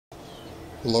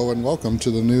Hello and welcome to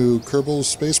the new Kerbal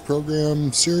space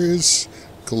program series,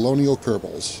 Colonial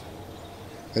Kerbals.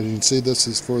 As you can see, this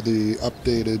is for the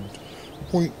updated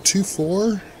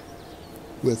 0.24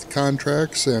 with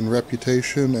contracts and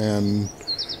reputation and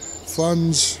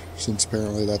funds, since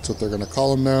apparently that's what they're going to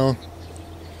call them now.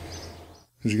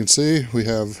 As you can see, we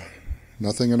have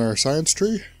nothing in our science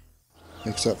tree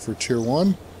except for Tier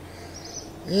 1.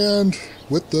 And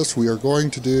with this, we are going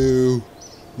to do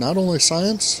not only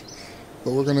science,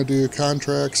 but we're going to do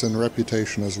contracts and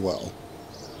reputation as well.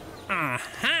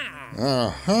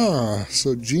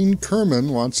 So Gene Kerman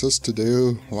wants us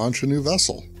to launch a new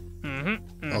vessel.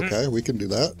 Okay, we can do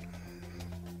that.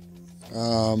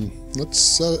 Let's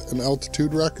set an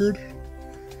altitude record.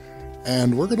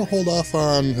 And we're going to hold off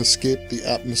on escape the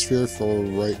atmosphere for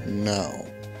right now.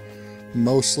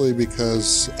 Mostly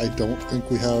because I don't think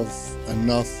we have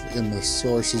enough in the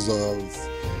sources of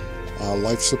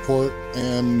life support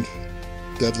and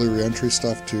deadly reentry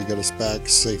stuff to get us back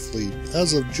safely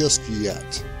as of just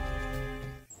yet.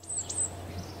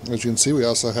 As you can see, we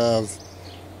also have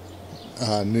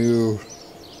new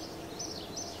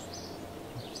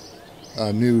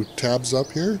tabs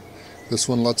up here. This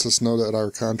one lets us know that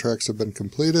our contracts have been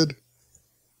completed.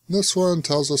 This one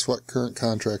tells us what current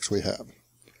contracts we have.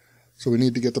 So we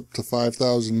need to get up to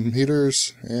 5,000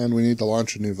 meters, and we need to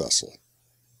launch a new vessel.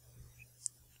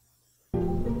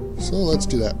 So let's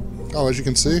do that. Oh, as you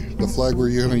can see, the flag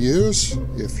we're going to use,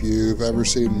 if you've ever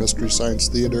seen Mystery Science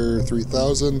Theater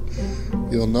 3000,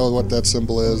 you'll know what that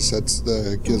symbol is. That's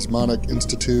the Gizmonic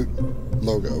Institute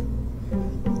logo.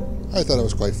 I thought it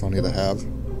was quite funny to have.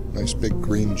 Nice big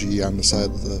green G on the side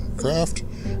of the craft,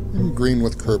 and green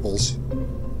with Kerbals.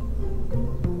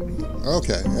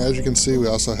 Okay, as you can see, we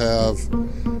also have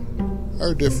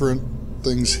our different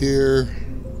things here.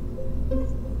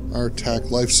 Our TAC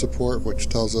Life Support, which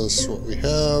tells us what we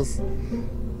have,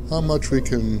 how much we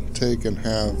can take and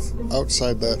have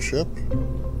outside that ship.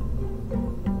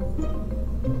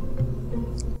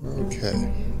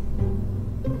 Okay.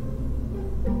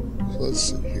 So let's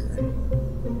see here.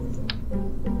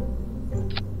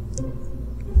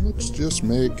 Let's just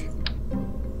make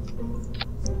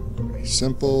a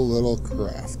simple little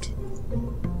craft.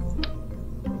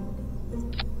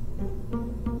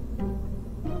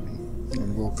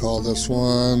 We'll call this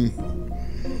one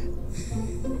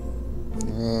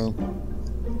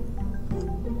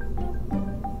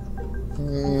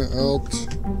Alt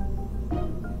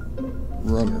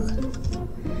Runner,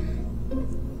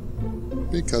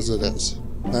 because it is.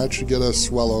 That should get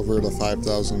us well over the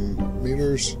 5,000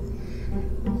 meters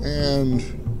and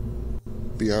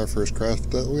be our first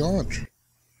craft that we launch.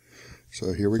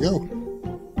 So here we go.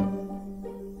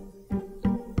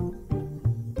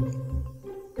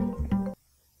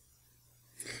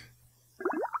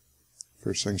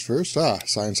 First things first,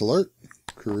 science alert,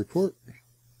 crew report,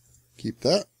 keep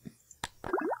that,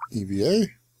 EVA,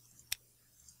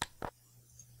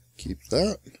 keep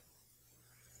that,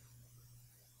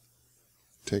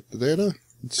 take the data,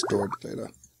 and store the data.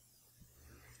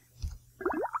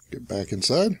 Get back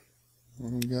inside, what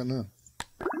do we got now?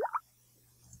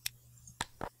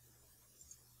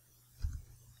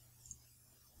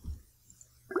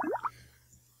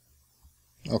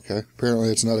 Okay, apparently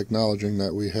it's not acknowledging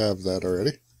that we have that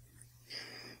already.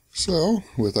 So,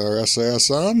 with our SAS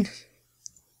on,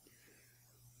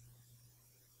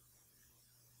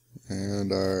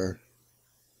 and our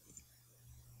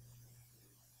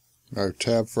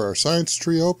tab for our science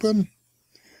tree open,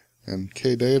 and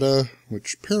KDATA,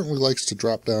 which apparently likes to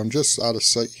drop down just out of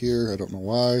sight here, I don't know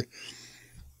why.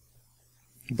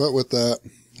 But with that,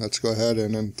 let's go ahead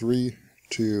and in 3,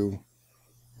 2,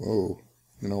 whoa,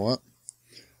 you know what?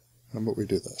 How about we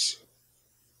do this?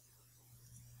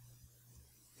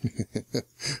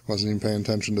 Wasn't even paying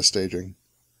attention to staging.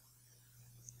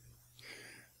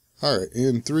 Alright,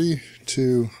 in 3,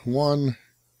 2, 1,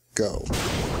 go.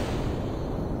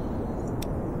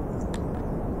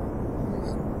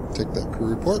 Take that crew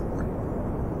report.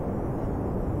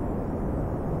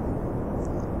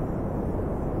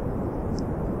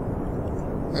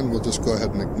 And we'll just go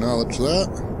ahead and acknowledge that.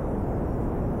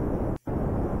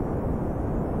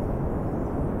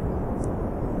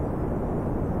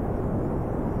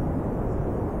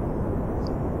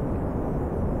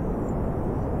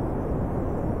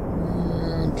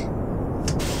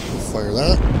 Fire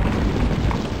that.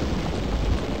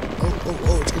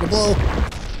 Oh, it's gonna blow.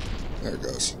 There it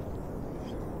goes.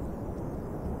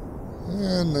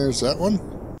 And there's that one.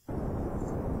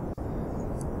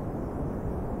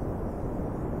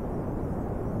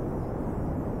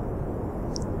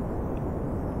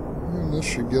 And this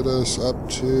should get us up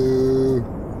to...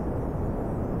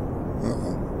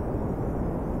 Uh-oh.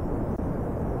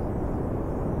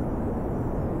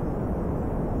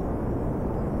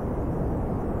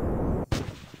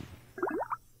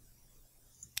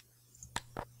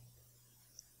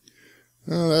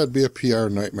 That'd be a PR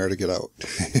nightmare to get out.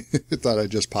 I thought I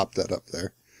just popped that up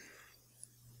there.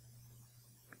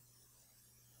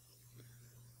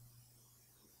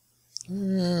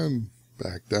 And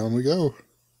back down we go.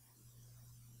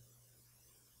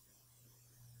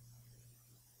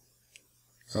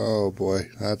 Oh boy,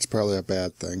 that's probably a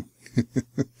bad thing.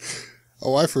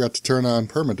 Oh, I forgot to turn on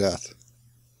permadeath.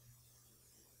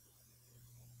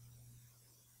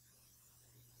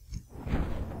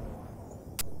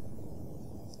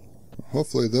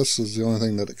 Hopefully this is the only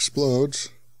thing that explodes.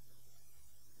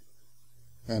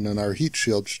 And then our heat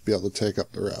shield should be able to take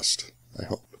up the rest, I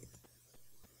hope.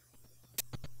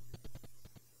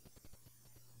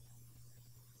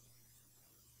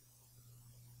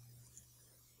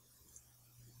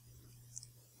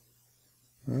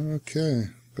 Okay,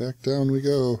 back down we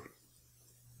go.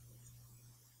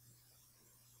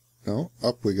 No,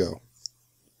 up we go.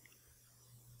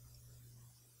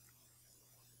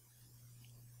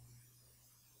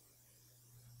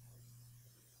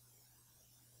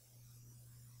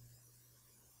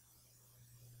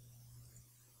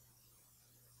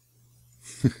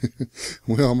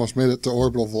 We almost made it to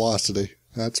orbital velocity.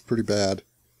 That's pretty bad.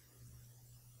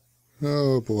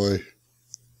 Oh boy.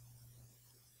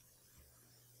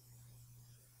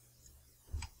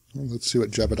 Well, let's see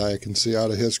what Jebediah can see out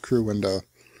of his crew window.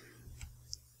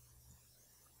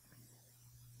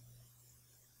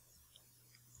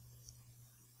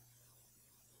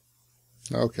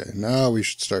 Okay, now we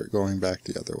should start going back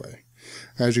the other way.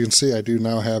 As you can see, I do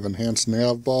now have enhanced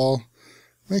Navball.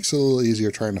 Makes it a little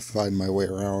easier trying to find my way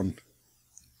around.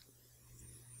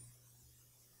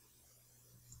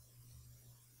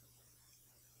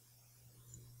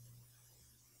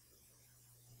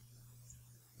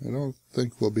 I don't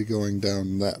think we'll be going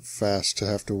down that fast to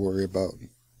have to worry about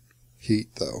heat,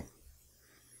 though.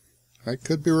 I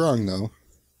could be wrong, though.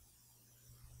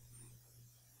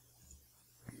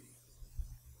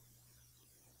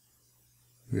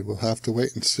 We will have to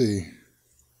wait and see.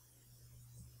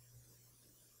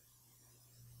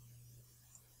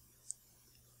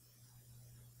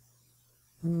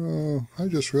 Oh, I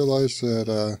just realized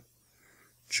that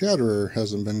Chatterer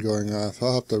hasn't been going off.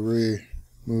 I'll have to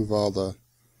remove all the,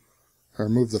 or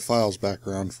move the files back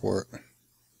around for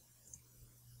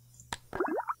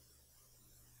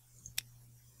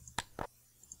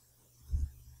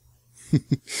it.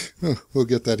 We'll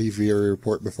get that EVA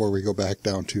report before we go back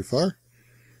down too far.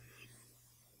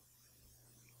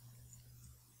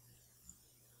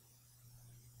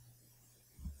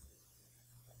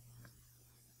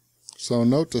 So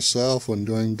note to self, when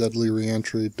doing deadly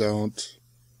reentry, don't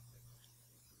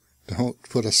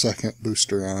put a second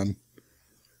booster on.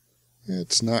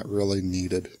 It's not really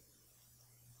needed.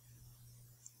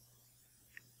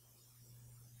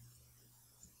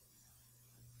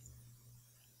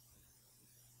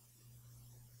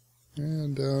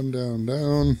 And down, down,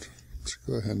 down. Let's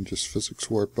go ahead and just physics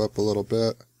warp up a little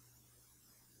bit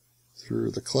through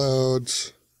the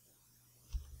clouds.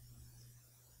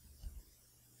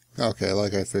 Okay,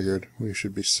 like I figured, we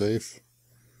should be safe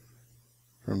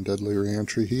from deadly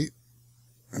reentry heat.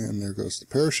 And there goes the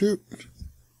parachute.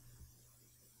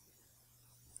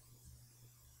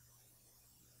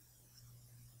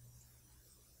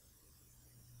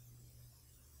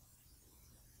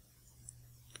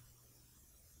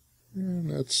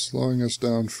 And that's slowing us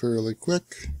down fairly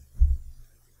quick.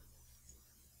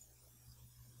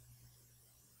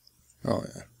 Oh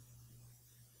yeah.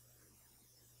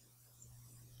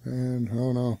 And,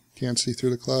 oh no, can't see through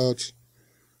the clouds.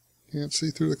 Can't see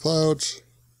through the clouds.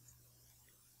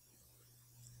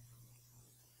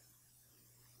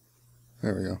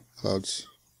 There we go. Clouds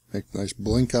make a nice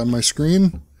blink on my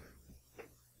screen.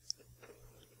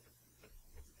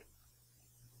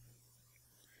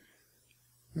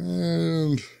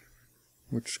 And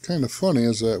what's kind of funny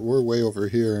is that we're way over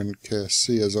here and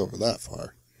KSC is over that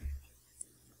far.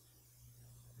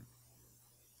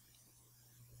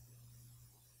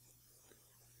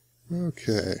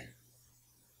 Okay.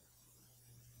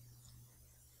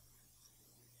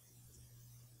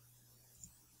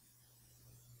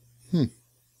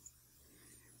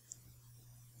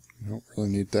 Don't really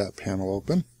need that panel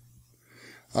open.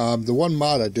 The one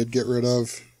mod I did get rid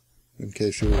of, in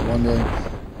case you were wondering,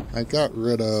 I got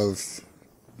rid of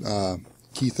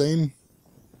Kethane,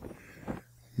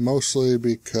 mostly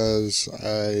because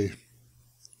I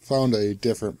found a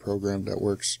different program that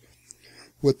works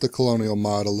with the Colonial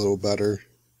mod a little better,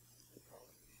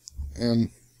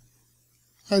 and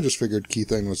I just figured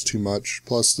Kethane was too much.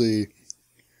 Plus the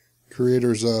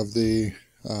creators of the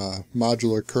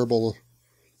Modular Kerbal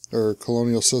or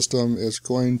Colonial system is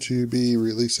going to be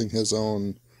releasing his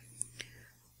own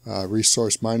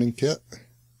resource mining kit.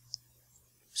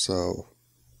 So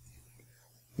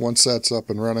once that's up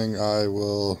and running, I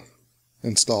will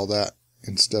install that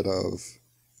instead of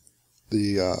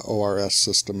the ORS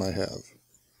system I have.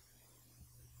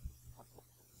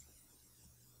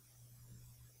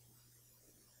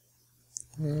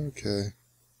 Okay.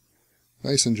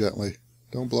 Nice and gently.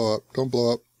 Don't blow up. Don't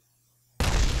blow up.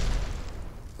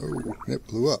 Oh, it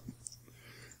blew up.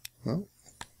 Well,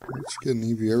 let's get an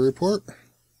EVA report.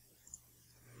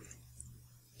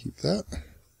 Keep that.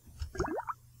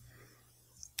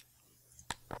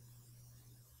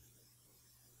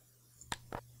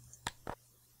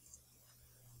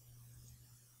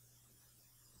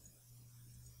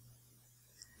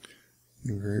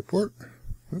 EVA report.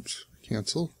 Oops,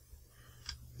 cancel.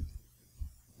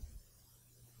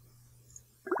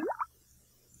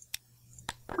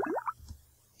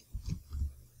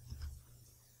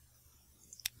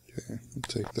 Okay, we'll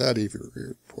take that EVA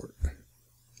report.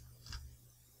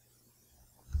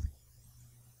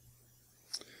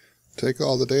 Take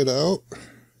all the data out.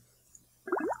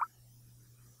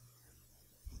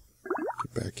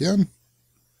 Get back in.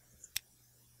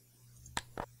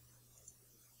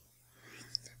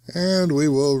 And we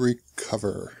will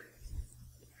recover.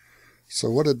 So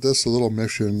what did this little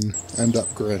mission end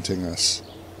up granting us?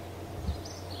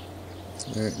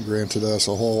 It granted us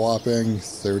a whole whopping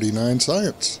 39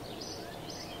 science.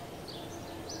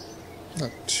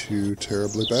 Not too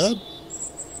terribly bad.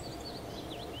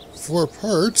 For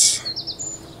parts,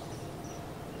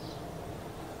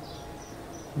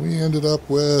 we ended up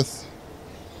with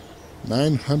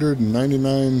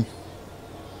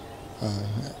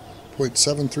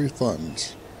 999.73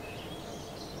 funds.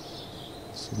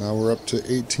 So now we're up to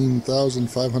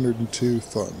 18,502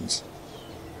 funds.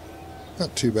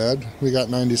 Not too bad. We got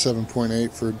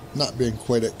 97.8 for not being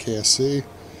quite at KSC.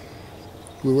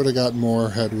 We would have gotten more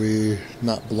had we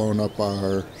not blown up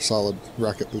our solid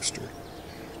rocket booster.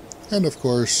 And of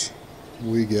course,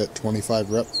 we get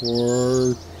 25 rep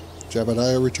for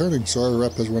Jebediah returning, so our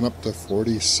rep has went up to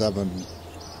 47.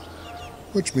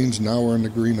 Which means now we're in the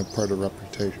green of part of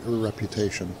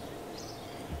reputation.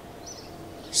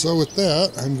 So with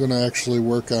that, I'm going to actually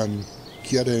work on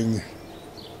getting...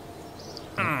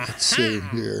 Let's see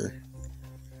here.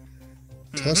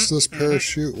 Test this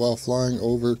parachute while flying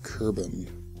over Kerbal.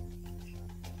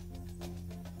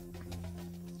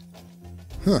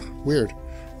 Huh, weird.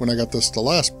 When I got this the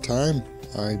last time,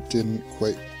 I didn't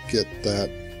quite get that.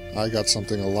 I got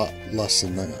something a lot less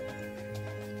than that.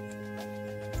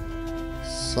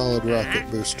 Solid rocket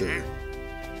booster.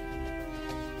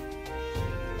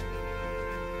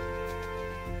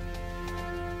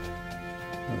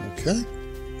 Okay.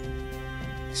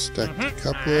 Stack the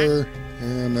coupler,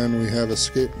 and then we have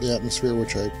escape the atmosphere,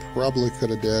 which I probably could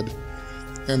have did,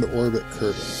 and orbit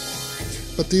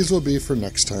Kerbal. But these will be for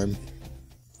next time.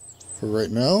 For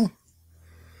right now,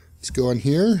 let's go in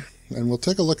here, and we'll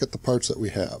take a look at the parts that we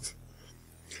have.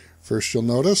 First, you'll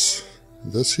notice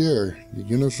this here, the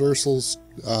universal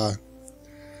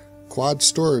quad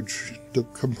storage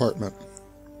compartment.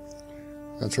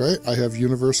 That's right, I have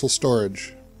universal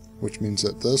storage, which means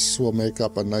that this will make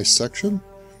up a nice section.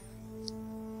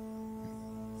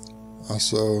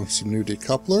 Also, some new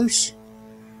decouplers.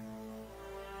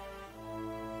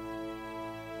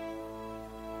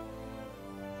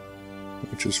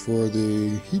 Which is for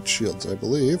the heat shields, I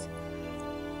believe.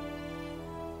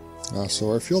 Also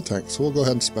our fuel tank. So we'll go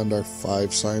ahead and spend our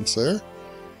 5 science there.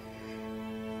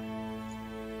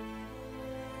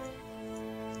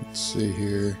 Let's see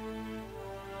here.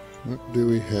 What do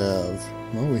we have?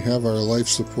 Well, we have our life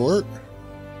support.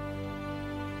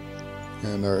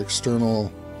 And our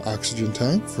external oxygen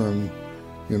tank from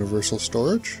Universal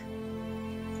Storage.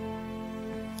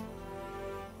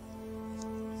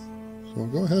 So we'll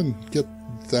go ahead and get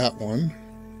that one.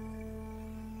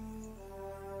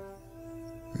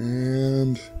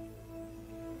 And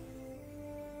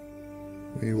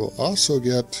we will also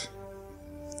get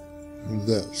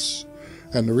this.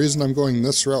 And the reason I'm going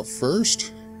this route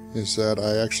first is that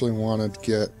I actually wanted to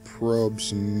get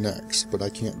probes next, but I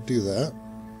can't do that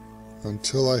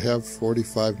until I have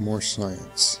 45 more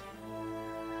science.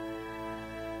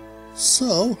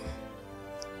 So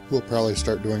we'll probably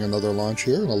start doing another launch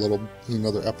here in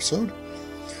another episode.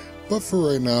 But for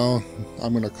right now,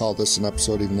 I'm going to call this an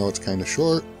episode, even though it's kind of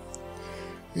short.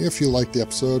 If you like the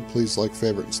episode, please like,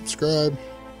 favorite, and subscribe.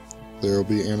 There will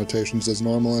be annotations as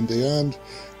normal in the end.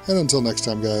 And until next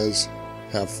time, guys,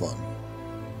 have fun.